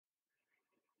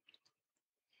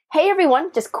Hey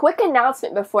everyone, just quick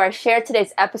announcement before I share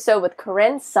today's episode with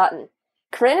Korin Sutton.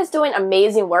 Korin is doing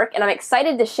amazing work and I'm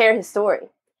excited to share his story.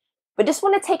 But just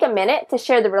want to take a minute to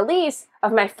share the release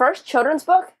of my first children's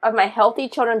book of my Healthy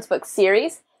Children's Book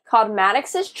series called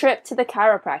Maddox's Trip to the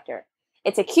Chiropractor.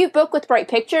 It's a cute book with bright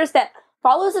pictures that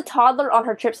follows a toddler on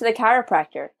her trip to the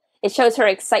chiropractor. It shows her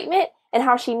excitement and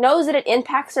how she knows that it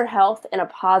impacts her health in a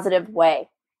positive way.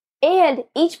 And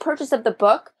each purchase of the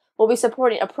book will be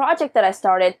supporting a project that I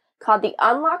started called the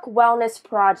Unlock Wellness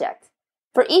Project.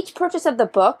 For each purchase of the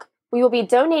book, we will be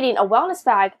donating a wellness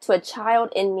bag to a child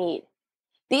in need.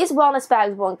 These wellness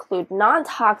bags will include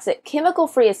non-toxic,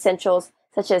 chemical-free essentials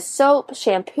such as soap,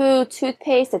 shampoo,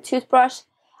 toothpaste, a toothbrush,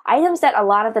 items that a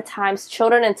lot of the times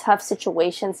children in tough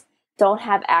situations don't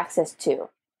have access to.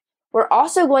 We're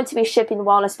also going to be shipping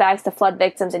wellness bags to flood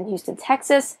victims in Houston,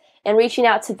 Texas, and reaching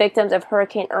out to victims of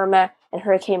Hurricane Irma and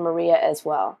Hurricane Maria as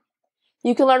well.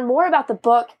 You can learn more about the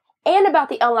book and about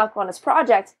the Unlock Wellness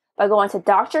Project by going to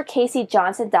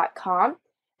drkaseyjohnson.com.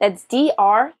 That's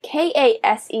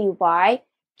DRKASEY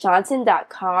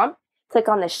Johnson.com. Click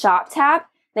on the Shop tab,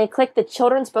 then click the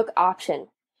Children's Book option.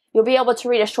 You'll be able to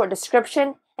read a short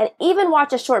description and even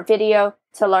watch a short video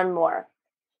to learn more.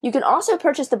 You can also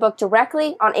purchase the book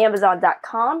directly on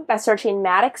Amazon.com by searching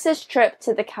Maddox's Trip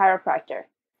to the Chiropractor.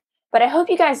 But I hope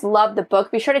you guys love the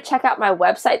book. Be sure to check out my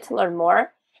website to learn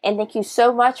more. And thank you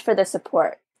so much for the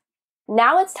support.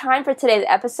 Now it's time for today's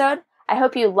episode. I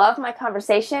hope you love my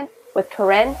conversation with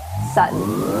Korin Sutton.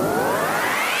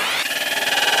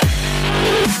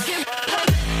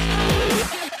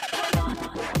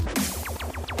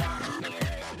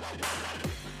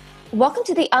 Welcome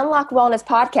to the Unlock Wellness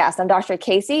Podcast. I'm Dr.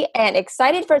 Casey and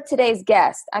excited for today's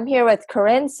guest. I'm here with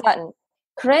Korin Sutton.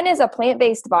 Korin is a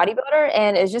plant-based bodybuilder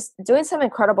and is just doing some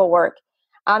incredible work.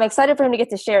 I'm excited for him to get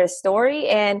to share his story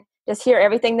and just hear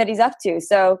everything that he's up to.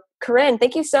 So, Korin,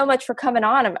 thank you so much for coming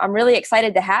on. I'm really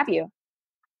excited to have you.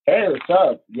 Hey, what's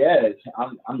up? Yes,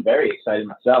 I'm very excited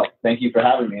myself. Thank you for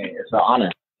having me. It's an honor.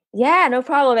 Yeah, no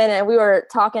problem. And we were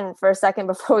talking for a second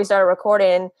before we started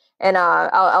recording, and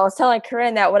I was telling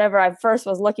Korin that whenever I first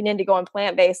was looking into going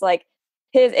plant-based, like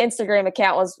his Instagram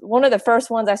account was one of the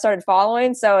first ones I started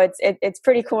following. So it's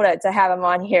pretty cool to have him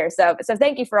on here. So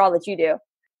thank you for all that you do.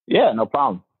 Yeah, no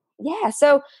problem. Yeah.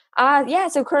 So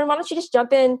Korin, why don't you just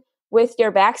jump in with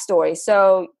your backstory?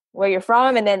 So where you're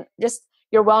from, and then just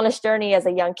your wellness journey as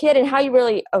a young kid, and how you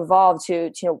really evolved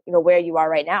to where you are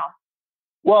right now.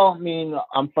 Well, I mean,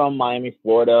 I'm from Miami,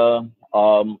 Florida.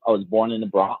 I was born in the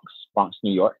Bronx,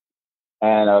 New York.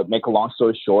 And make a long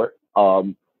story short,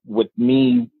 with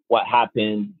me, what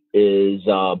happened is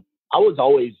I was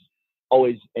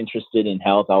always interested in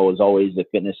health. I was always a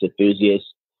fitness enthusiast.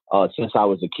 Since I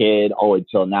was a kid, all the way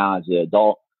till now as an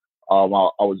adult, I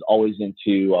was always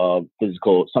into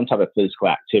some type of physical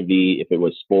activity, if it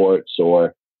was sports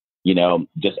or,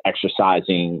 just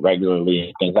exercising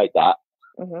regularly, things like that.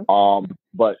 Mm-hmm.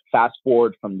 But fast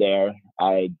forward from there,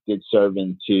 I did serve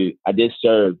in the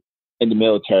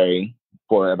military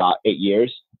for about 8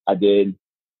 years. I did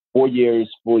 4 years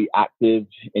fully active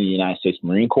in the United States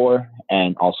Marine Corps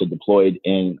and also deployed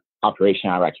in Operation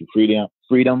Iraqi Freedom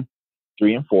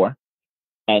 3 and 4.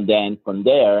 And then from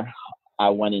there, I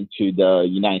went into the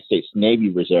United States Navy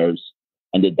Reserves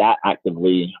and did that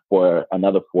actively for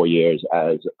another 4 years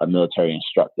as a military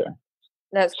instructor.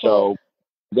 That's cool.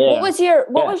 So what was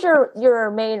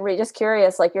your main just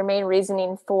curious, like your main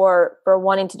reasoning for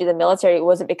wanting to do the military?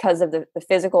 Was it because of the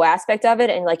physical aspect of it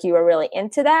and like you were really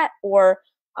into that? Or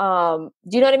do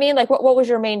you know what I mean? Like what was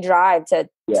your main drive to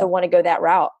want to go that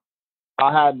route?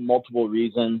 I had multiple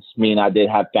reasons. I mean, I did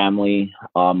have family.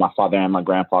 My father and my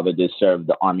grandfather did serve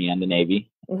the Army and the Navy.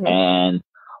 Mm-hmm. And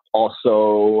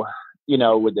also,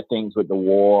 with the things with the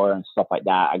war and stuff like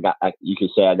that, you could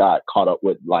say I got caught up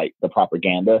with like the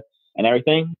propaganda and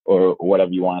everything, or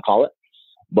whatever you want to call it.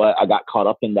 But I got caught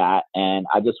up in that and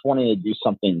I just wanted to do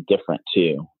something different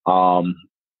too. A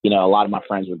lot of my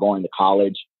friends were going to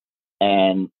college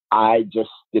and I just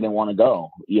didn't want to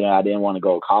go. I didn't want to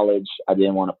go to college. I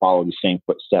didn't want to follow the same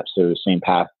footsteps or the same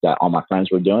path that all my friends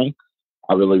were doing.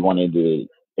 I really wanted to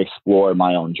explore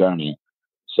my own journey.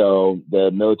 So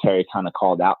the military kind of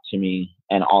called out to me.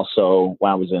 And also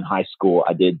when I was in high school,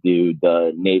 I did do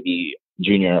the Navy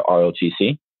Junior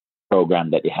ROTC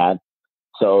program that they had.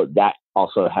 So that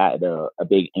also had a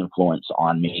big influence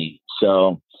on me.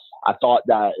 So I thought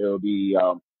that it would be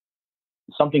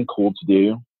something cool to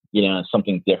do.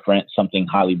 Something different, something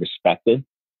highly respected.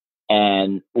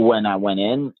 And when I went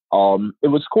in, it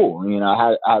was cool.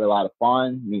 I had a lot of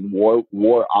fun. I mean, war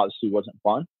obviously wasn't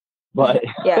fun, but,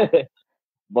 yeah.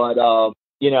 but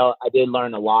I did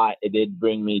learn a lot. It did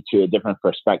bring me to a different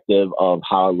perspective of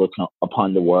how I look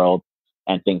upon the world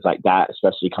and things like that,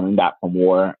 especially coming back from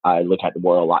war. I look at the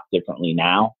world a lot differently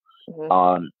now.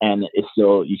 And it's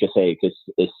still, you could say,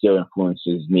 it still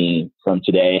influences me from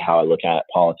today, how I look at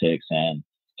politics and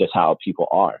just how people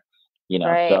are,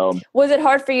 Right. So was it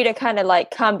hard for you to kind of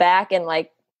like come back and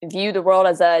like view the world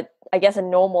as a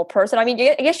normal person? I mean,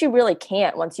 I guess you really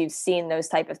can't once you've seen those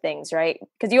type of things, right?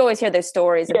 Because you always hear those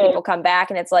stories and people come back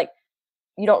and it's like,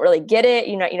 you don't really get it.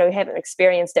 You haven't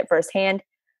experienced it firsthand.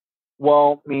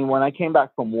 Well, I mean, when I came back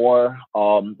from war,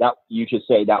 that you could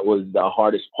say that was the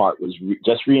hardest part, was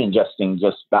just readjusting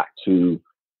back to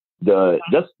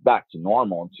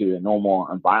normal, to a normal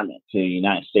environment, to the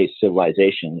United States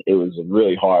civilization. It was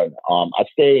really hard. I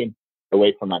stayed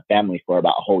away from my family for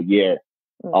about a whole year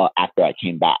after I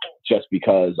came back, just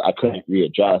because I couldn't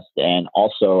readjust. And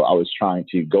also I was trying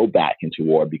to go back into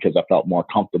war because I felt more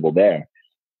comfortable there.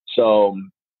 So,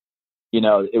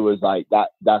 it was like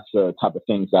that's the type of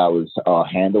things that I was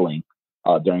handling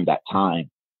during that time.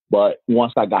 But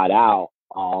once I got out,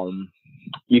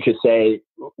 you could say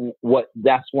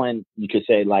that's when you could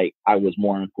say like I was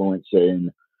more influenced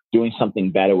in doing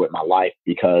something better with my life,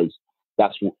 because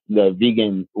that's the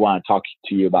vegan. When I talk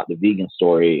to you about the vegan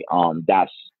story,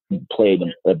 that's played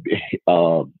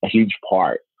a huge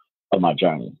part of my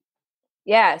journey.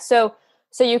 Yeah. So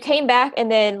you came back,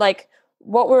 and then like,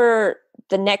 what were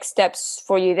the next steps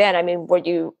for you then? I mean,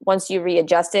 once you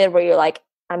readjusted, were you like,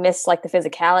 I miss like the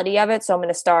physicality of it, so I'm going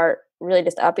to start really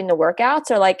just upping the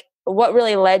workouts, or like what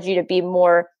really led you to be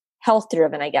more health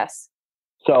driven, I guess?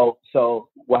 So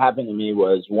what happened to me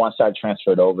was, once I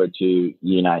transferred over to the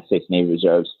United States Navy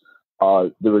Reserves,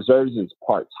 the reserves is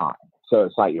part-time. So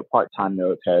it's like you're part-time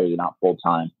military, you're not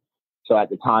full-time. So at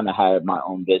the time I had my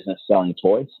own business selling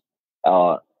toys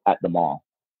at the mall.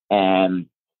 And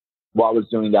while I was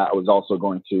doing that, I was also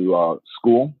going to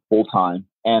school full-time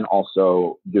and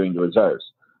also doing the reserves.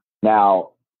 Now,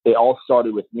 it all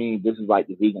started with me. This is like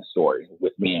the vegan story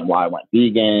with me and why I went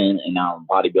vegan, and now I'm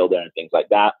a bodybuilder and things like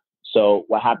that. So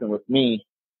what happened with me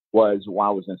was,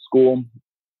 while I was in school,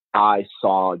 I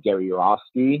saw Gary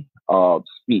Yourofsky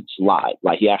speech live.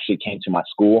 Like, he actually came to my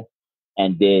school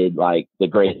and did like the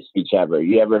greatest speech ever.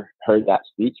 You ever heard that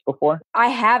speech before? I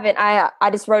haven't. I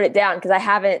just wrote it down because I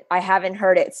haven't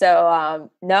heard it. So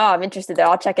no, I'm interested though.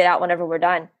 I'll check it out whenever we're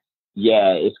done.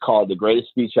 Yeah, it's called The Greatest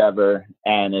Speech Ever,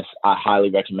 and I highly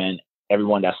recommend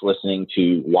everyone that's listening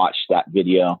to watch that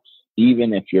video.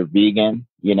 Even if you're vegan,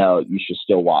 you should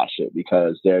still watch it,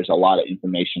 because there's a lot of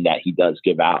information that he does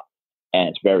give out, and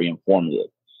it's very informative.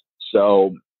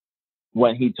 So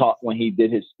when he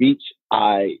did his speech,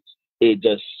 it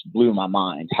just blew my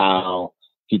mind how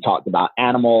he talked about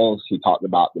animals. He talked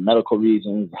about the medical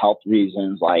reasons, health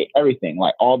reasons, like everything,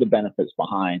 like all the benefits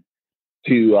behind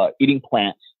to eating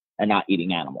plants and not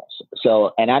eating animals.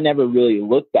 So, and I never really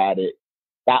looked at it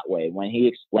that way. When he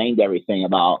explained everything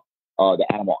about the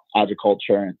animal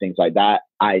agriculture and things like that,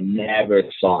 I never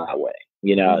saw it that way.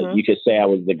 You could say I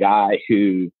was the guy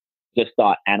who just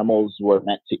thought animals were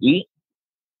meant to eat.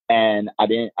 And I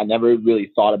never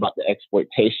really thought about the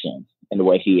exploitation in the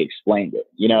way he explained it,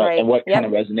 Right. And what kind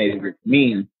of resonated with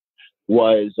me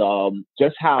was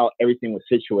just how everything was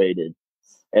situated.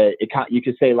 You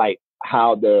could say like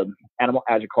how the animal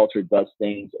agriculture does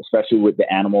things, especially with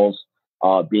the animals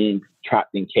being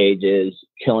trapped in cages,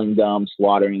 killing them,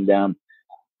 slaughtering them.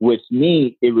 With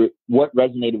me, what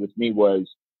resonated with me was,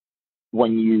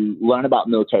 when you learn about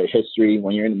military history,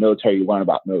 when you're in the military, you learn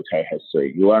about military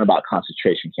history. You learn about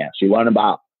concentration camps. You learn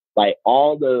about like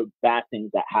all the bad things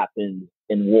that happen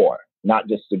in war, not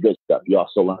just the good stuff. You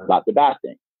also learn about the bad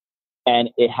things. And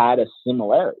it had a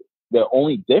similarity. The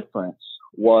only difference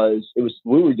was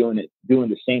we were doing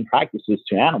the same practices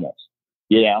to animals,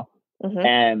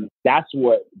 and that's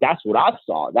what I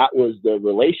saw. That was the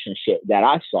relationship that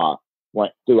I saw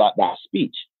throughout that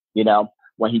speech,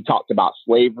 when he talked about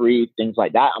slavery, things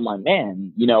like that. I'm like,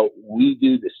 man, we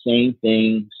do the same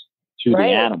things to the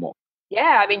animal.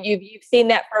 Yeah. I mean, you've seen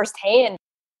that firsthand.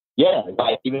 Yeah.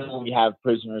 Like, even when we have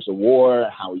prisoners of war,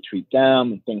 how we treat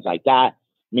them and things like that.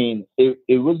 I mean, it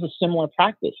was a similar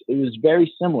practice. It was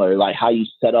very similar, like how you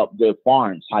set up the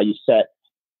farms, how you set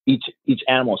each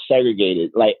animal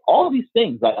segregated, like all these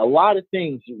things, like a lot of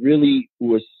things really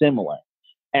were similar.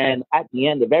 And at the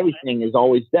end of everything is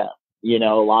always death, a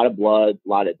lot of blood, a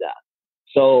lot of death.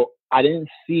 So I didn't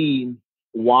see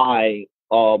why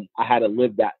I had to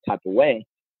live that type of way.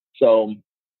 So,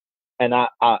 and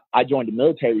I joined the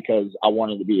military because I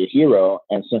wanted to be a hero.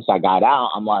 And since I got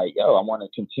out, I'm like, I want to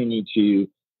continue to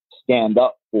stand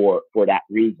up for that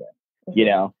reason,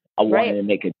 I wanted to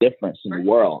make a difference in the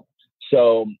world.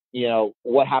 So,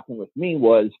 what happened with me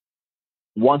was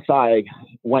once I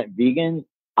went vegan,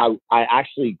 I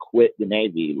actually quit the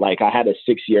Navy. Like I had a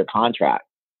 6-year contract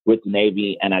with the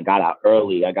Navy and I got out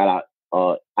early. I got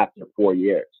out after 4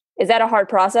 years. Is that a hard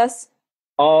process?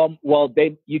 Well,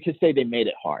 you could say they made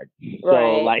it hard.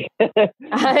 Right. So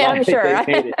I'm sure.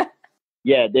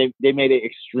 They made it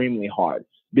extremely hard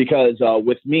because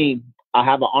with me, I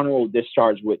have an honorable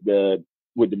discharge with the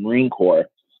Marine Corps,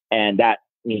 and that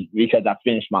because I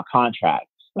finished my contract,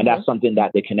 and that's something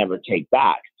that they can never take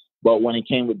back. But when it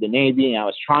came with the Navy, and I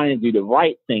was trying to do the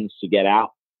right things to get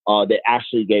out, they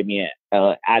actually gave me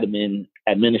an admin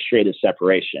administrative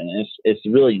separation. And it's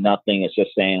really nothing. It's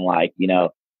just saying like he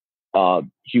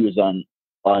was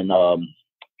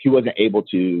he wasn't able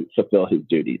to fulfill his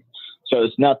duties. So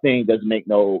it's nothing. Doesn't make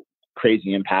no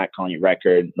crazy impact on your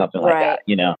record. Nothing like that.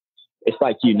 It's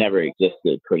like you never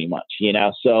existed, pretty much.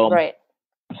 So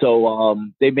So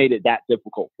they made it that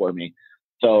difficult for me.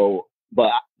 So,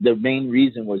 but the main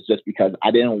reason was just because I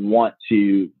didn't want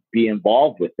to be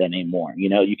involved with it anymore.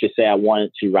 You could say I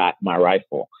wanted to rack my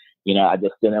rifle. I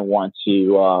just didn't want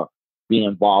to be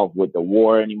involved with the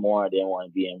war anymore. I didn't want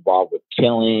to be involved with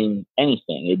killing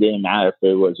anything. It didn't matter if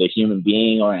it was a human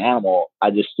being or an animal.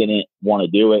 I just didn't want to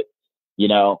do it,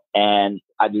 and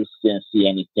I just didn't see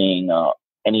anything,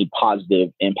 any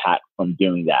positive impact from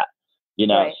doing that.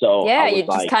 So you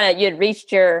just you'd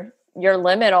reached your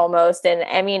limit almost. And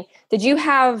I mean, did you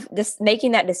have this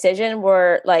making that decision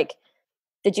where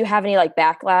did you have any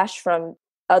backlash from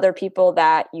other people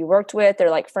that you worked with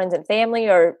or friends and family,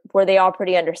 or were they all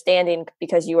pretty understanding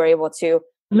because you were able to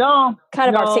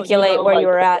articulate where you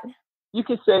were at? You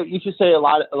could say a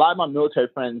lot of my military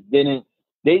friends didn't,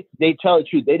 they tell the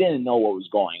truth. They didn't know what was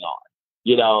going on.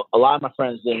 A lot of my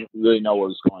friends didn't really know what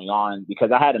was going on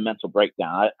because I had a mental breakdown.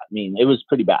 I mean, it was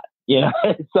pretty bad,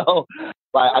 So,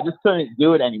 I just couldn't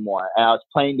do it anymore. And I was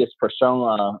playing this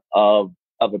persona of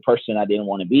a person I didn't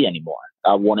want to be anymore.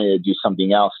 I wanted to do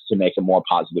something else to make a more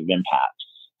positive impact,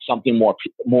 something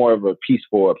more of a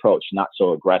peaceful approach, not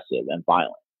so aggressive and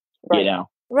violent. Right.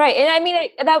 Right. And I mean,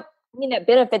 that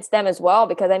benefits them as well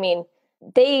because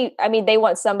they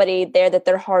want somebody there that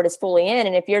their heart is fully in,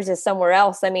 and if yours is somewhere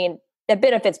else, that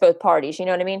benefits both parties. You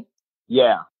know what I mean?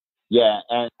 Yeah.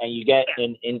 And you get,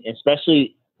 in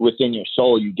especially within your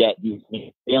soul, you get these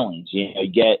feelings, you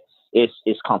get,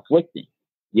 it's conflicting,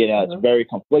 it's very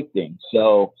conflicting.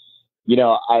 So,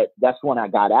 that's when I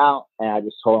got out and I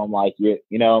just told him I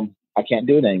can't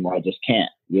do it anymore. I just can't,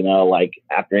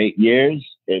 after 8 years,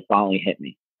 it finally hit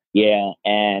me. Yeah.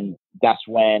 And that's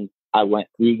when I went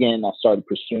vegan. I started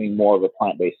pursuing more of a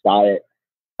plant-based diet.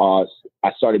 I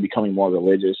started becoming more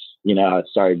religious. I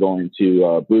started going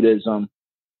to Buddhism,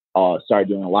 started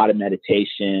doing a lot of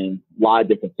meditation, a lot of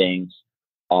different things.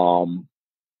 And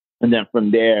then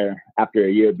from there, after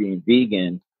a year being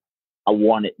vegan,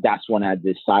 that's when I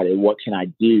decided, what can I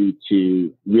do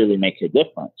to really make a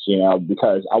difference?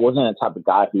 Because I wasn't the type of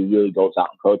guy who really goes out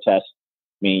and protests.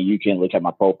 I mean, you can look at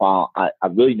my profile. I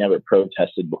really never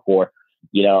protested before.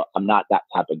 I'm not that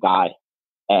type of guy.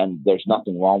 And there's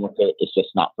nothing wrong with it. It's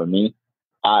just not for me.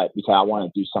 Because I want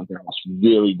to do something that's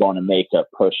really going to make a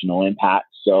personal impact.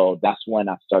 So that's when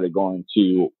I started going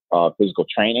to physical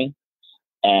training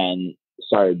and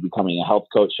started becoming a health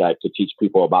coach. I could teach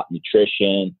people about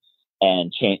nutrition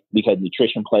and change, because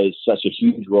nutrition plays such a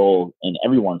huge role in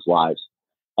everyone's lives.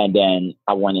 And then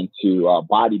I went into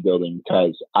bodybuilding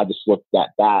because I just looked at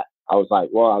that. I was like,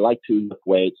 well, I like to lift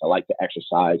weights. I like to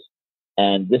exercise.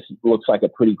 And this looks like a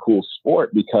pretty cool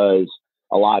sport because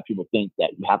a lot of people think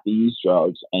that you have to use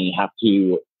drugs and you have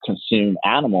to consume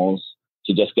animals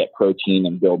to just get protein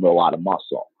and build a lot of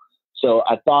muscle. So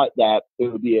I thought that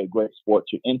it would be a great sport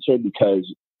to enter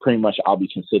because pretty much I'll be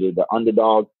considered the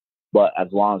underdog. But as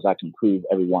long as I can prove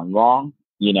everyone wrong,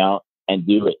 and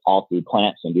do it all through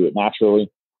plants and do it naturally,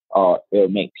 it'll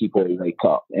make people wake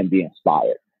up and be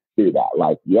inspired through that.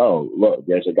 Like, yo, look,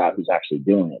 there's a guy who's actually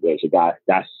doing it. There's a guy,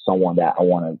 that's someone that I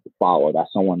want to follow.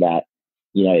 That's someone that,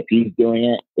 if he's doing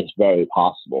it, it's very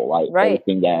possible. Like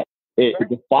everything that it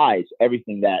defies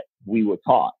everything that we were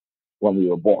taught when we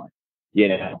were born,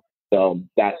 So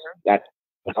that's I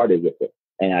started with it,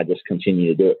 and I just continue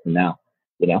to do it from now,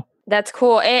 That's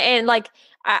cool. And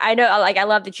I know, I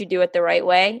love that you do it the right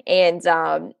way. And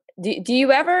do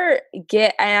you ever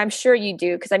get, and I'm sure you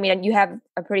do, because you have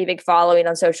a pretty big following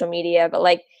on social media,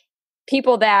 but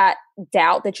people that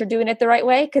doubt that you're doing it the right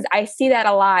way? Because I see that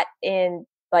a lot in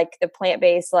the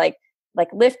plant-based,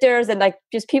 lifters and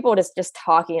just people just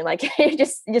talking,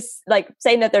 just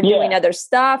saying that they're doing other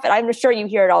stuff. And I'm sure you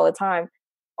hear it all the time.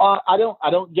 I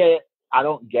don't get I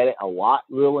don't get it a lot,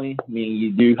 really. I mean,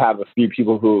 you do have a few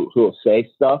people who will say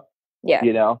stuff, Yeah.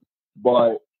 you know,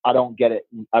 but I don't get it.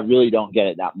 I really don't get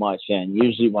it that much. And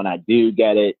usually when I do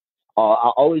get it,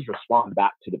 I always respond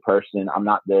back to the person. I'm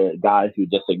not the guy who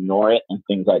just ignore it and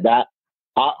things like that.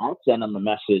 I'll send them a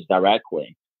message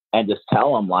directly and just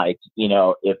tell them, like, you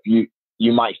know, if you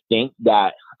might think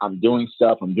that I'm doing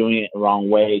stuff, I'm doing it the wrong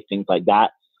way, things like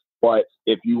that. But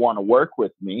if you want to work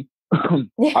with me, I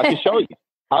can show you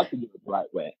how to do it the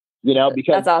right way. You know,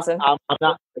 because that's awesome. I'm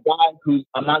not the guy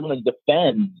I'm not going to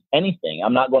defend anything.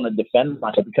 I'm not going to defend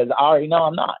myself because I already know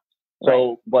I'm not. So,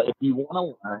 right. But if you want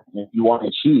to learn, if you want to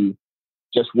achieve,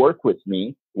 just work with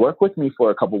me for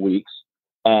a couple of weeks,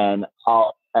 and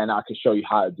I can show you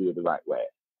how to do it the right way.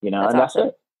 You know, that's and awesome.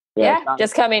 That's it. Yeah,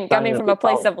 just coming from a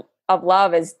place of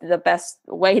love is the best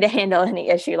way to handle any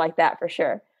issue like that, for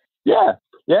sure. Yeah.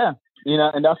 You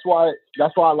know, and that's why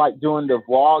I like doing the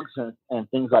vlogs and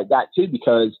things like that too,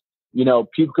 because, you know,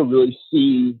 people can really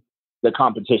see the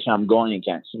competition I'm going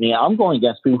against. I mean, I'm going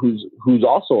against people who's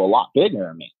also a lot bigger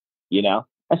than me, you know.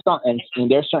 And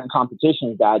there's certain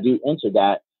competitions that I do enter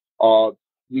that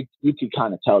you could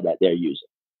kind of tell that they're using,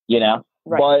 you know.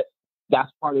 Right. But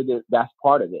that's part of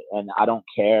it. And I don't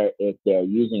care if they're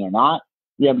using or not,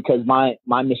 yeah, because my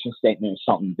mission statement is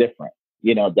something different,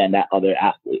 you know, than that other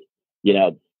athlete, you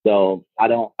know. So I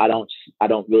don't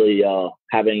really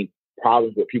have any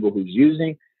problems with people who's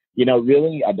using, you know,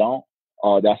 really, I don't.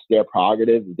 That's their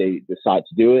prerogative. They decide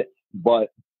to do it. But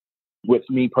with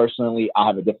me personally, I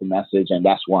have a different message, and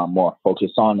that's what I'm more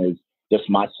focused on, is just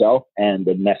myself and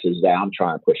the message that I'm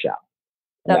trying to push out.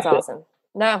 That's awesome. It.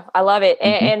 No, I love it.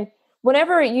 Mm-hmm. And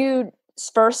whenever you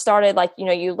first started, like, you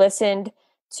know, you listened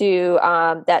to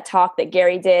that talk that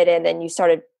Gary did, and then you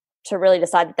started to really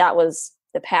decide that was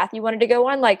the path you wanted to go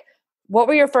on. Like, what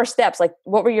were your first steps? Like,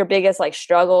 what were your biggest like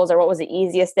struggles, or what was the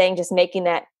easiest thing just making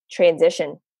that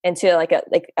transition into like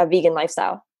a vegan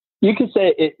lifestyle? You could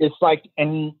say it's like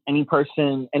any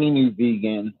person, any new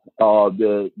vegan,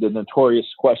 the notorious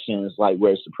question is like,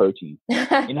 where's the protein?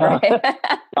 You know?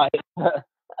 I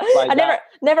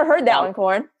never heard that one,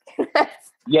 Korin.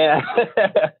 Yeah.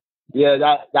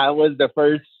 Yeah, that was the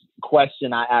first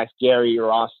question I asked Gary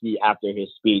Rossi after his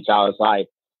speech. I was like,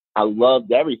 I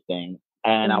loved everything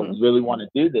and I really want to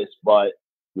do this, but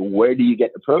where do you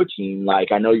get the protein?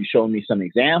 Like, I know you showed me some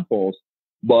examples,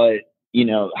 but, you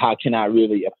know, how can I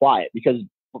really apply it? Because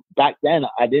back then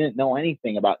I didn't know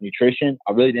anything about nutrition.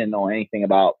 I really didn't know anything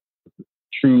about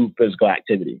true physical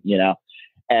activity, you know,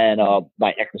 and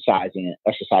like exercise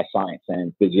science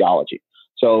and physiology.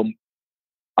 So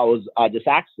I just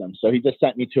asked him. So he just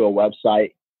sent me to a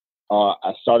website.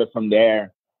 I started from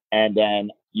there, and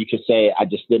then you could say I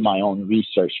just did my own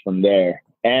research from there,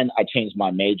 and I changed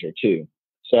my major too.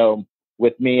 So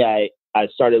with me, I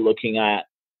started looking at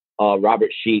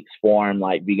Robert Sheik's forum,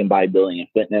 like Vegan Bodybuilding and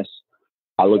Fitness.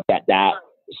 I looked at that,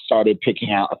 started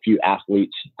picking out a few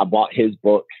athletes. I bought his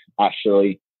book,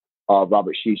 actually,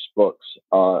 Robert Sheik's books.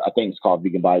 I think it's called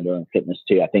Vegan Bodybuilding and Fitness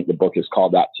too. I think the book is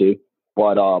called that too.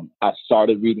 But I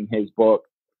started reading his book.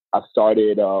 I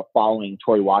started following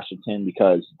Tori Washington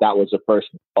because that was the first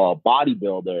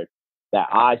bodybuilder that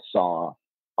I saw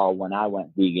when I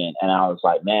went vegan. And I was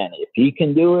like, man, if he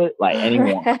can do it, like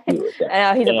anyone can do it.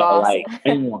 I know, he's a boss. Like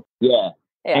anyone,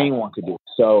 anyone could do it.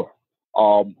 So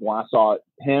when I saw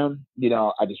him, you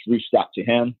know, I just reached out to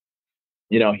him,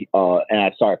 you know, and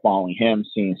I started following him,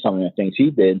 seeing some of the things he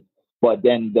did. But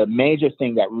then the major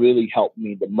thing that really helped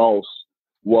me the most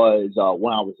was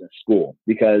when I was in school,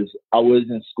 because I was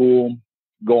in school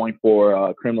going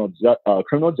for criminal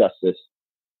justice,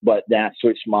 but then I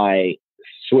switched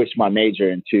my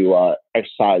major into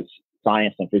exercise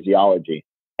science and physiology,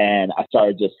 and I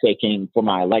started just taking, for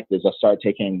my electives, I started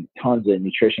taking tons of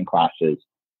nutrition classes,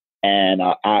 and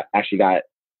I actually got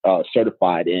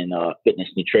certified in fitness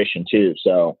nutrition too.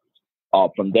 So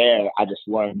from there, I just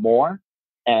learned more,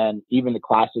 and even the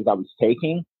classes I was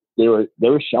taking, they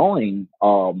were showing,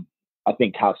 I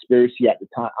think Cowspiracy at the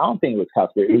time. I don't think it was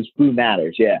Cowspiracy. It was Food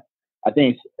Matters. Yeah. I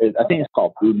think it's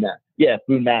called Food Matters. Yeah.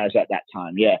 Food Matters at that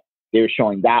time. Yeah. They were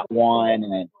showing that one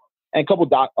and a couple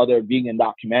other vegan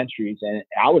documentaries. And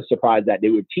I was surprised that they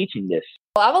were teaching this.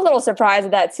 Well, I'm a little surprised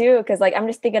at that too. Cause like, I'm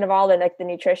just thinking of all the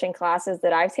nutrition classes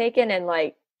that I've taken, and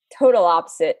like total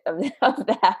opposite of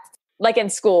that, like in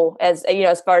school, as you know,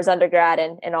 as far as undergrad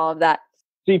and all of that.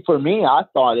 See, for me, I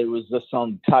thought it was just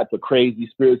some type of crazy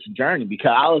spiritual journey,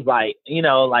 because I was like, you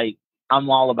know, like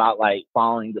I'm all about like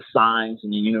following the signs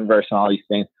and the universe and all these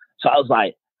things. So I was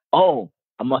like, oh,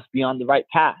 I must be on the right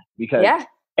path, because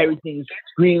everything's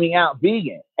screaming out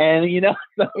vegan. And,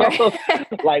 so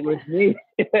like with me,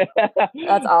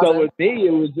 That's awesome. So with me,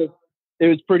 it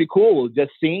was pretty cool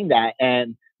just seeing that.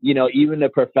 And, even the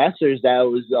professors that I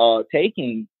was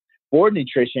taking for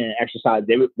nutrition and exercise,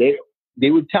 they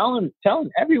would telling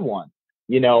everyone,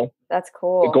 that's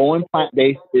cool. Going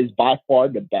plant-based is by far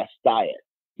the best diet,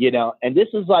 and this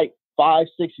is like 5-6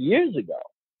 years ago.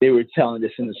 They were telling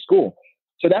this in the school.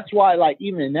 So that's why, like,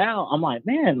 even now, I'm like,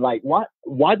 man, like,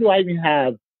 why do I even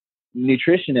have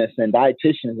nutritionists and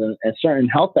dietitians and certain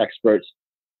health experts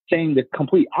saying the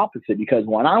complete opposite? Because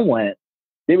when I went,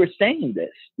 they were saying this,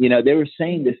 they were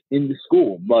saying this in the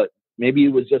school, but maybe it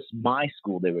was just my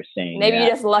school they were saying. Maybe you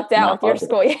just lucked out with your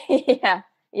school. Yeah.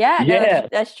 No,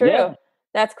 that's true. Yeah.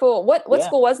 That's cool. What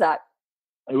school was that?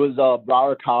 It was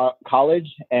Broward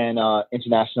College and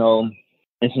International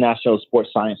Sports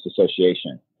Science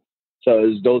Association. So it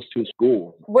was those two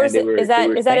schools. Where's it? Is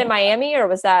that in Miami or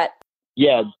was that?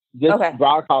 Yeah,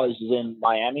 Broward College is in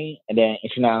Miami, and then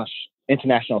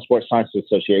International Sports Science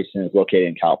Association is located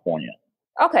in California.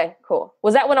 Okay, cool.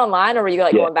 Was that one online, or were you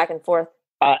going back and forth?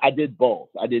 I did both.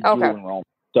 I did dual enrollment.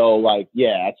 So I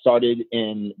started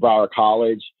in Broward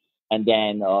College, and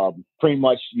then pretty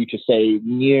much you could say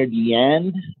near the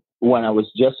end, when I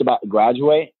was just about to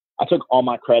graduate, I took all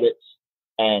my credits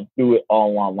and threw it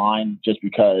all online just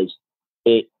because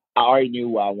I already knew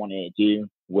what I wanted to do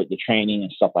with the training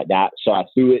and stuff like that. So I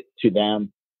threw it to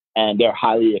them, and they're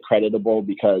highly accreditable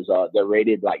because they're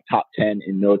rated like top 10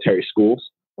 in military schools,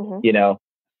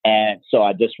 and so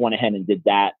I just went ahead and did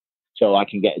that so I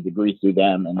can get a degree through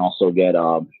them and also get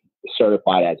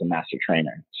certified as a master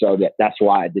trainer. So that's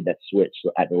why I did that switch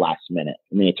at the last minute.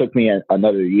 I mean, it took me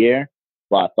another year,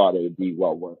 but I thought it would be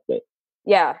well worth it.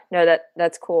 Yeah, no,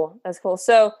 that's cool. That's cool.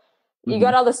 So you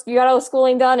got all the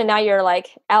schooling done, and now you're like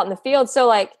out in the field. So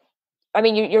like, I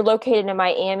mean, you're located in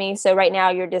Miami. So right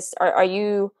now you're just, are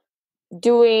you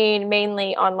doing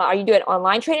mainly online? Are you doing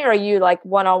online training, or are you like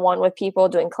one-on-one with people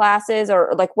doing classes,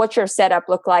 or like what's your setup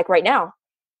look like right now?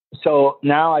 So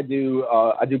now I do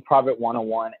private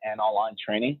one-on-one and online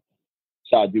training.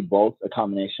 So I do both, a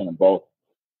combination of both.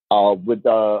 With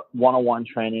the one-on-one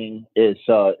training is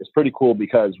pretty cool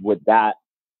because with that,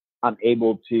 I'm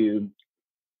able to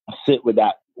sit with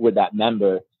that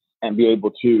member and be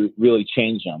able to really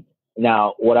change them.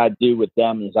 Now, what I do with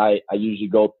them is I usually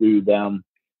go through them.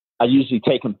 I usually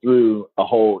take them through a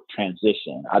whole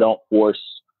transition. I don't force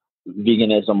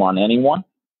veganism on anyone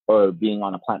or being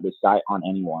on a plant-based diet on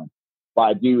anyone, but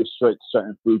I do restrict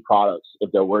certain food products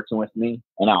if they're working with me.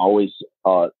 And I always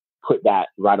put that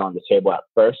right on the table at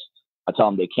first. I tell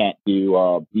them they can't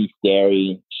do beef,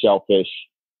 dairy, shellfish,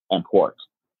 and pork.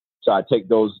 So I take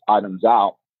those items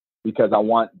out because I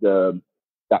want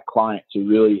that client to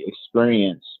really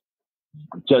experience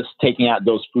just taking out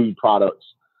those food products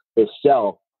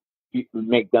itself,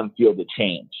 make them feel the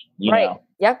change, you know?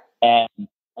 Yep. And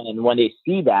when they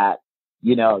see that,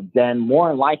 then more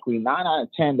than likely 9 out of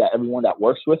 10 that everyone that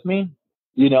works with me,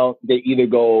 they either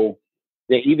go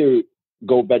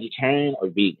vegetarian or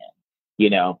vegan.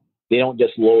 They don't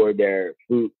just lower their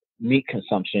meat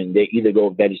consumption. They either go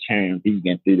vegetarian or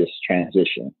vegan through this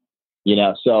transition,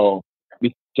 so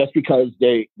just because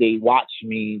they watch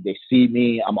me, they see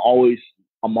me, I'm always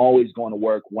going to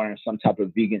work wearing some type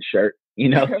of vegan shirt,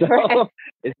 so right.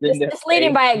 It's just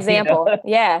leading by example.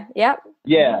 Yeah. Yep.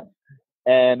 Yeah.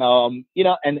 And,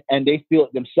 and they feel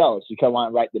it themselves because when I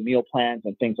write the meal plans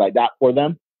and things like that for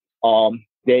them,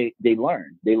 they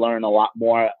learn a lot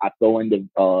more. I throw in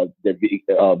the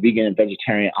vegan and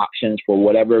vegetarian options for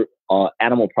whatever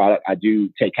animal product I do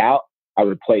take out, I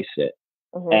replace it.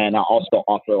 Mm-hmm. And I also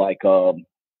offer like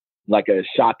a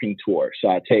shopping tour. So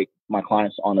I take my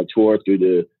clients on a tour through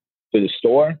the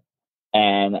store,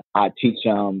 and I teach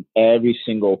them every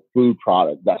single food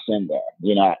product that's in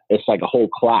there. It's like a whole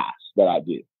class that I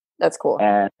do. That's cool.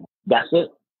 And that's it.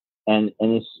 And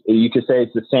it's, you could say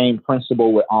it's the same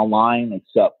principle with online,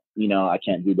 except, I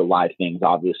can't do the live things,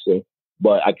 obviously,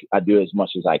 but I do as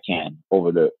much as I can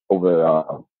over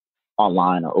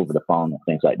online or over the phone and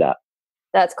things like that.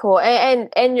 That's cool. And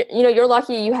you're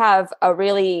lucky you have a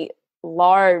really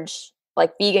large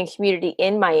like vegan community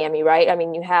in Miami, right? I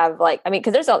mean, you have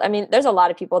because there's a lot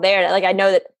of people there. Like I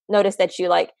noticed that you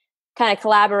like kind of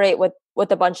collaborate with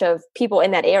a bunch of people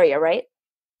in that area, right?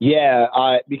 Yeah,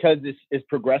 because it's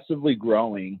progressively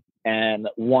growing. And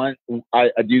I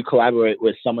do collaborate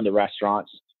with some of the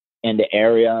restaurants in the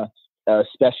area,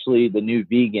 especially the new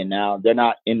vegan. Now they're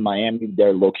not in Miami;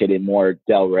 they're located more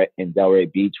in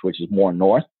Delray Beach, which is more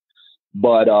north.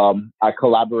 But I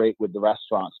collaborate with the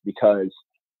restaurants because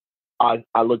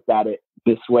I looked at it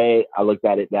this way. I looked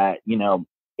at it that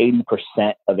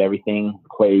 80% of everything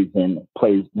plays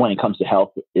when it comes to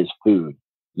health is food,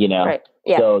 you know? Right.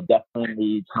 Yeah. So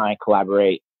definitely try and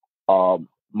collaborate.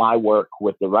 My work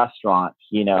with the restaurants,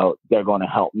 you know, they're going to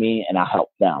help me and I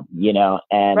help them, you know,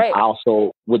 and Right. I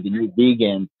also, with the new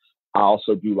vegan, I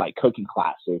also do like cooking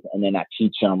classes, and then I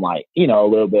teach them like, you know, a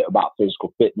little bit about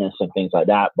physical fitness and things like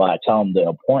that. But I tell them the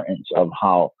importance of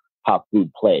how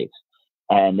food plays.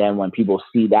 And then when people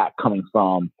see that coming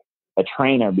from a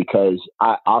trainer, because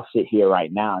I'll sit here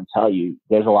right now and tell you,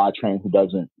 there's a lot of trainers who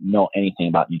doesn't know anything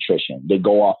about nutrition. They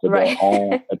go off of their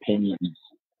own opinions.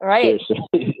 Right.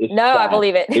 No, I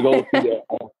believe it. They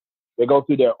go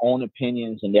through their own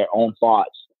opinions and their own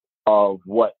thoughts of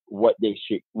what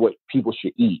people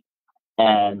should eat.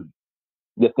 And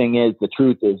the thing is, the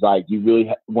truth is, like, you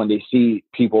really when they see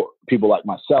people like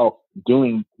myself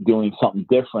doing something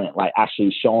different, like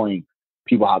actually showing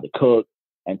people how to cook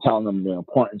and telling them the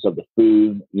importance of the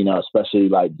food, you know, especially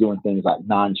like doing things like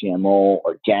non-GMO,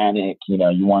 organic, you know,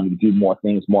 you want to do more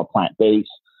things, more plant-based.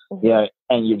 Mm-hmm. Yeah,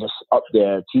 and you're just up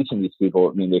there teaching these people.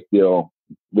 I mean, they feel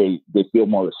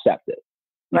more receptive,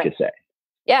 you could say.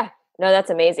 Yeah, no, that's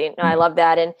amazing. No, I love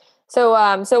that. And so,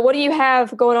 what do you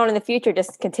have going on in the future?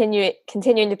 Just continuing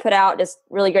to put out just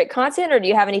really great content, or do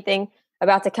you have anything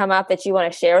about to come up that you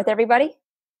want to share with everybody?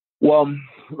 Well,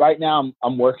 right now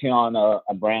I'm working on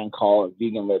a brand called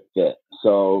Vegan Live Fit.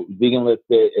 So Vegan Live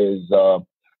Fit is the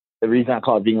reason I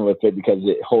call it Vegan Live Fit, because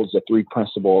it holds the 3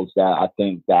 principles that I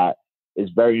think that is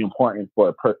very important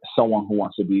for someone who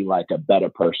wants to be like a better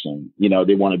person. You know,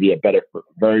 they want to be a better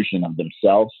version of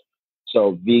themselves.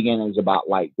 So vegan is about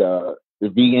like the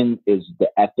vegan is the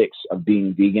ethics of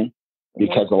being vegan,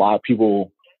 because a lot of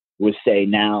people would say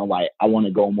now, like, I want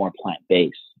to go more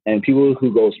plant-based. And people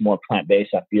who goes more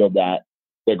plant-based, I feel that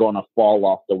they're going to fall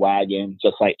off the wagon,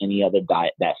 just like any other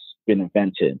diet that's been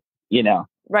invented, you know?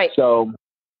 Right. So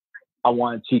I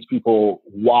want to teach people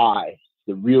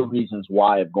the real reasons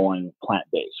why of going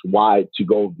plant-based, why to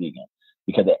go vegan,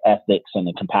 because of ethics and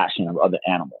the compassion of other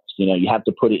animals. You know, you have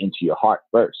to put it into your heart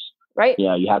first. Right. You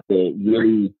know, you have to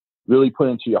really, really put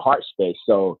it into your heart space.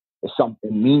 So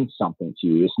it means something to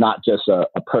you. It's not just a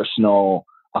personal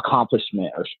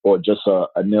accomplishment or just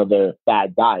another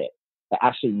bad diet. It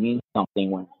actually means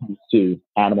something when it comes to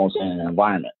animals and the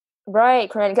environment. Right,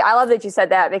 Korin. I love that you said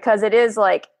that, because it is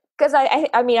like, because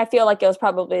I mean, I feel like it was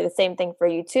probably the same thing for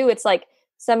you too. It's like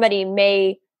somebody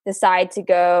may decide to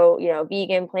go, you know,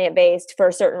 vegan, plant-based for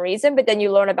a certain reason, but then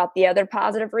you learn about the other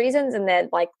positive reasons, and then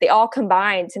like they all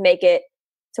combine to make it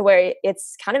to where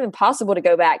it's kind of impossible to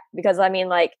go back. Because I mean,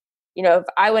 like, you know, if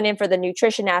I went in for the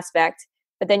nutrition aspect,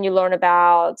 but then you learn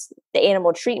about the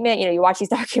animal treatment, you know, you watch these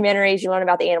documentaries, you learn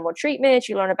about the animal treatment,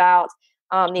 you learn about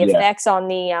the effects on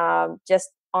the just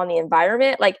on the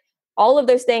environment. Like, all of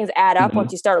those things add up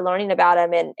once you start learning about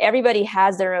them, and everybody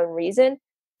has their own reason.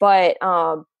 But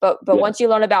once you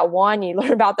learn about one, you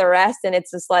learn about the rest, and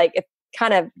it's just like, it's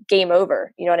kind of game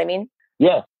over. You know what I mean?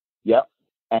 Yeah. Yep.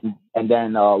 And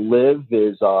then live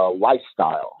is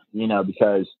lifestyle, you know,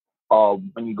 because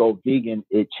when you go vegan,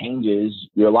 it changes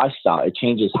your lifestyle. It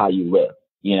changes how you live.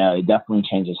 You know, it definitely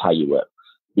changes how you live,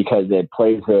 because it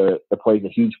plays a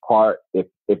huge part.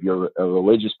 If you're a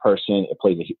religious person,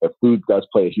 food does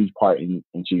play a huge part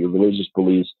into your religious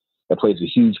beliefs. It plays a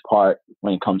huge part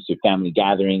when it comes to family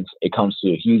gatherings. It comes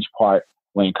to a huge part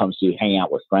when it comes to hanging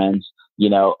out with friends. You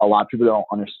know, a lot of people don't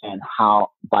understand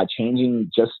how by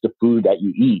changing just the food that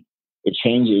you eat,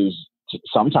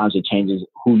 sometimes it changes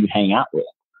who you hang out with.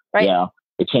 Right. You know,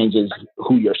 it changes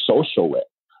who you're social with.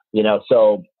 You know,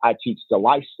 so I teach the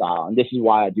lifestyle, and this is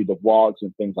why I do the vlogs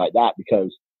and things like that,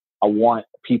 because I want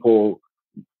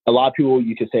a lot of people,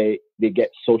 you could say, they get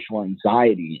social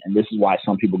anxiety, and this is why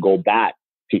some people go back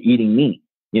to eating meat.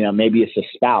 You know, maybe it's a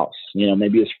spouse, you know,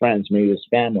 maybe it's friends, maybe it's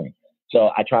family. So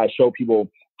I try to show people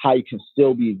how you can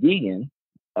still be vegan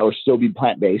or still be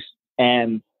plant-based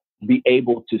and be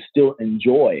able to still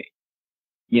enjoy,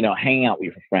 you know, hanging out with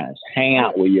your friends, hang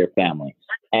out with your family,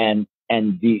 and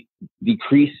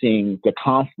decreasing the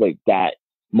conflict that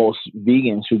most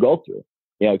vegans who go through.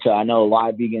 You know, because I know a lot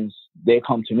of vegans, they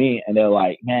come to me and they're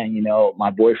like, man, you know,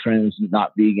 my boyfriend's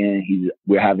not vegan.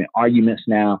 We're having arguments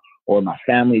now, or my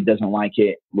family doesn't like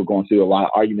it. We're going through a lot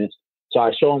of arguments. So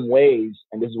I show them ways,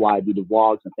 and this is why I do the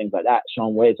vlogs and things like that. Show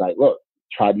them ways like, look,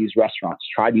 try these restaurants,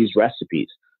 try these recipes.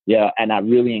 Yeah. And I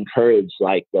really encourage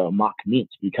like the mock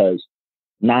meats, because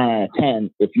 9 out of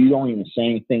 10, if you don't even say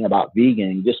anything about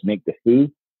vegan, you just make the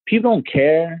food, people don't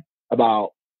care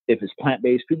about if it's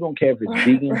plant-based. People don't care if it's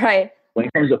vegan. Right. When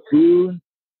it comes to food,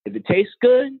 if it tastes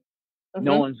good,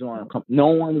 no one's going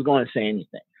to say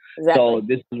anything. Exactly. So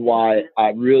this is why I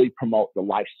really promote the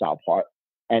lifestyle part.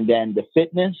 And then the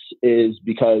fitness is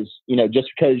because, just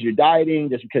because you're dieting,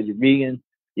 just because you're vegan,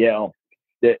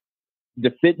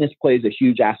 the fitness plays a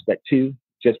huge aspect too,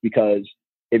 just because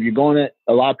if you're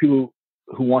a lot of people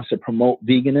who wants to promote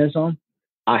veganism,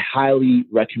 I highly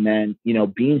recommend,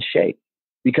 be in shape,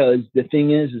 because the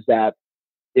thing is that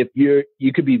if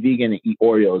you could be vegan and eat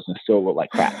Oreos and still look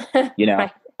like crap, Right.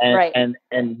 and, Right.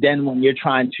 and then when you're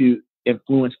trying to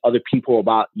influence other people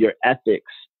about your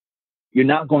ethics, you're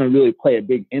not going to really play a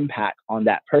big impact on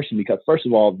that person, because first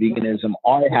of all, veganism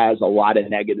already has a lot of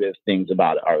negative things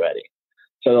about it already.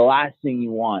 So the last thing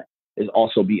you want is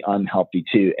also be unhealthy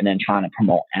too, and then trying to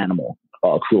promote animal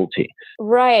cruelty.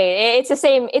 Right. It's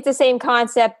the same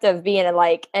concept of being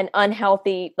like an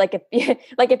unhealthy, like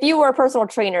if you were a personal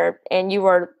trainer and you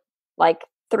were like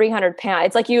 300 pounds,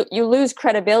 it's like you lose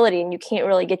credibility and you can't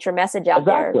really get your message out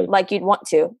there like you'd want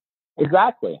to.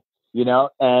 Exactly.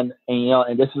 And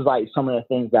this is like some of the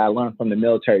things that I learned from the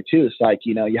military too. It's like,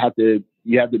 you have to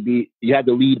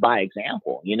lead by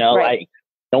example, Right. like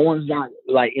no one's not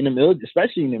like in the military,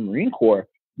 especially in the Marine Corps,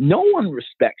 no one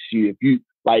respects you if you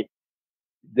like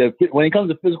when it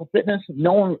comes to physical fitness,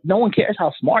 no one cares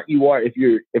how smart you are if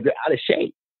you're out of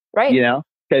shape. Right.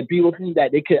 Because people think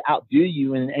that they could outdo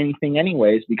you in anything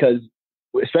anyways, because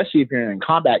especially if you're in a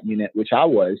combat unit, which I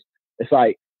was, it's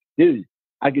like, dude,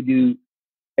 I could do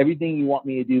everything you want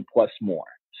me to do plus more.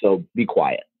 So be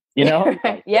quiet.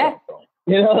 Like, yeah.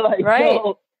 Right.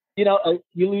 So,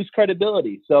 you lose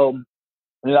credibility. So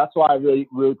that's why I really,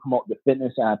 really promote the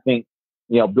fitness. And I think,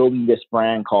 building this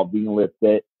brand called Vegan Live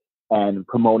Fit and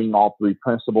promoting all three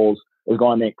principles is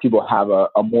going to make people have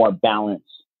a more balance.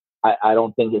 I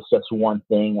don't think it's just one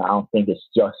thing. I don't think it's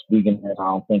just veganism. I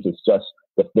don't think it's just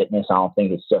the fitness. I don't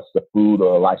think it's just the food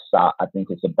or lifestyle. I think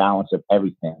it's a balance of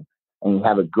everything. And you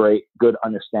have a good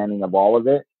understanding of all of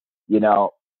it, you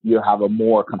have a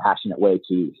more compassionate way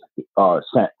to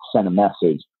send a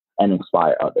message and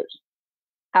inspire others.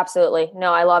 Absolutely.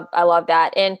 No, I love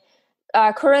that. And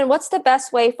Korin, what's the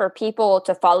best way for people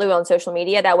to follow you on social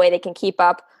media? That way they can keep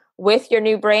up with your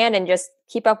new brand and just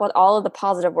keep up with all of the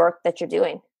positive work that you're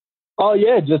doing. Oh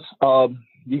yeah, just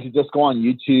you can just go on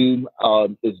YouTube.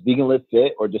 It's Vegan Live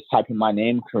Fit, or just type in my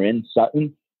name, Korin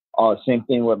Sutton. Same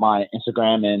thing with my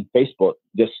Instagram and Facebook.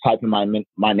 Just type in my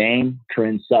name,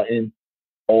 Korin Sutton,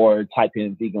 or type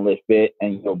in Vegan Live Fit,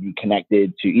 and you'll be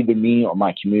connected to either me or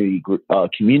my community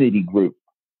group.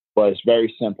 But it's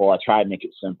very simple. I try to make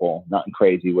it simple, nothing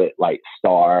crazy with like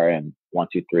star and 1,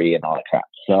 2, 3 and all that crap.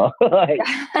 So like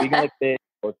Vegan Live Fit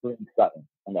or Korin Sutton,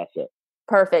 and that's it.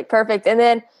 Perfect. And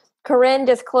then Korin,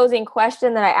 just closing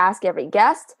question that I ask every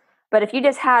guest. But if you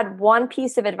just had one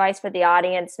piece of advice for the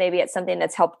audience, maybe it's something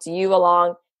that's helped you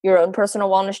along your own personal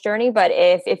wellness journey. But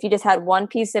if you just had one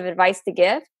piece of advice to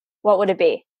give, what would it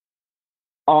be?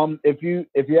 If you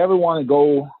ever want to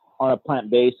go on a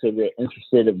plant-based, if you're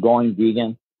interested in going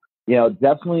vegan,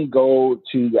 definitely go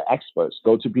to the experts.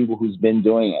 Go to people who's been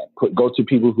doing it. Go to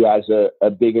people who has a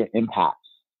bigger impact,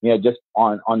 just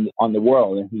on the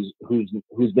world, and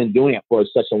who's been doing it for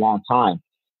such a long time.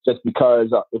 Just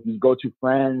because if you go to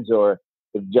friends, or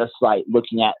if just like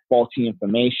looking at faulty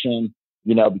information,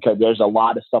 because there's a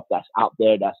lot of stuff that's out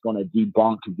there that's going to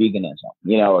debunk veganism,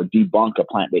 or debunk a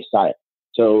plant-based diet.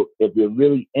 So if you're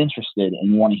really interested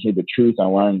and you want to hear the truth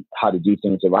and learn how to do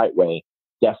things the right way,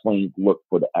 definitely look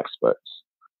for the experts.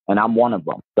 And I'm one of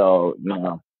them. So,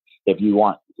 if you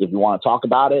want to talk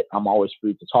about it, I'm always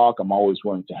free to talk. I'm always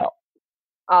willing to help.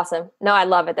 Awesome. No, I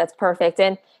love it. That's perfect.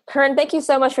 And Korin, thank you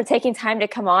so much for taking time to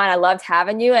come on. I loved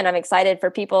having you, and I'm excited for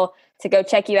people to go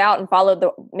check you out and follow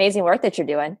the amazing work that you're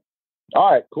doing. All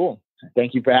right, cool.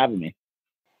 Thank you for having me.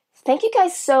 Thank you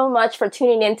guys so much for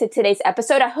tuning in to today's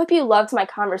episode. I hope you loved my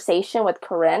conversation with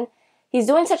Korin. He's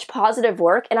doing such positive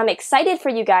work, and I'm excited for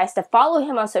you guys to follow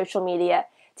him on social media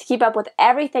to keep up with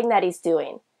everything that he's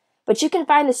doing. But you can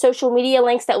find the social media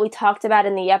links that we talked about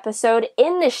in the episode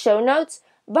in the show notes,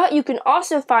 but you can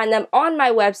also find them on my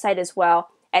website as well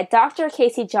at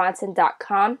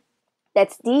drkaseyjohnson.com.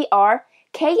 That's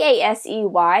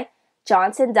DRKASEY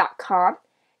Johnson.com.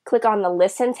 Click on the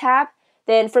Listen tab.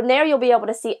 Then from there, you'll be able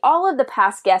to see all of the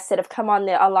past guests that have come on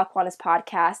the Unlock Wellness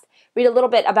podcast, read a little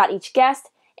bit about each guest,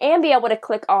 and be able to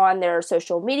click on their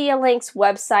social media links,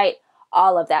 website,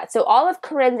 all of that. So all of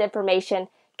Korin's information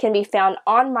can be found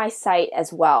on my site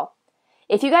as well.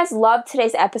 If you guys loved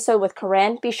today's episode with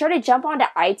Korin, be sure to jump onto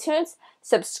iTunes,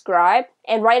 subscribe,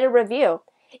 and write a review.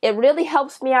 It really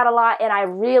helps me out a lot, and I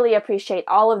really appreciate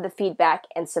all of the feedback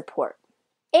and support.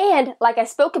 And like I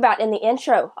spoke about in the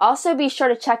intro, also be sure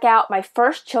to check out my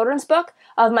first children's book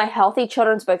of my Healthy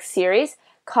Children's Book series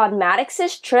called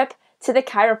Maddox's Trip to the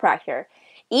Chiropractor.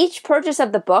 Each purchase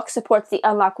of the book supports the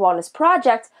Unlock Wellness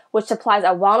Project, which supplies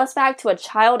a wellness bag to a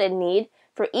child in need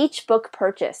for each book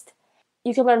purchased.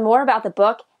 You can learn more about the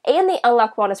book and the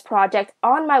Unlock Wellness Project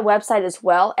on my website as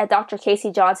well at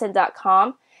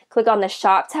drcaseyjohnson.com. Click on the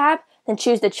Shop tab, then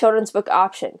choose the children's book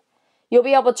option. You'll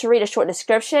be able to read a short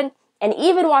description and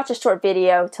even watch a short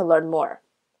video to learn more.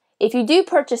 If you do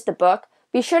purchase the book,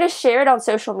 be sure to share it on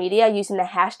social media using the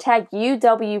hashtag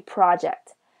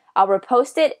UWProject. I'll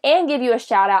repost it and give you a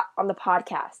shout out on the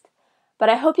podcast. But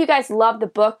I hope you guys loved the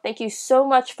book. Thank you so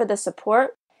much for the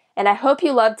support, and I hope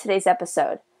you loved today's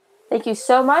episode. Thank you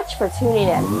so much for tuning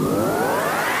in.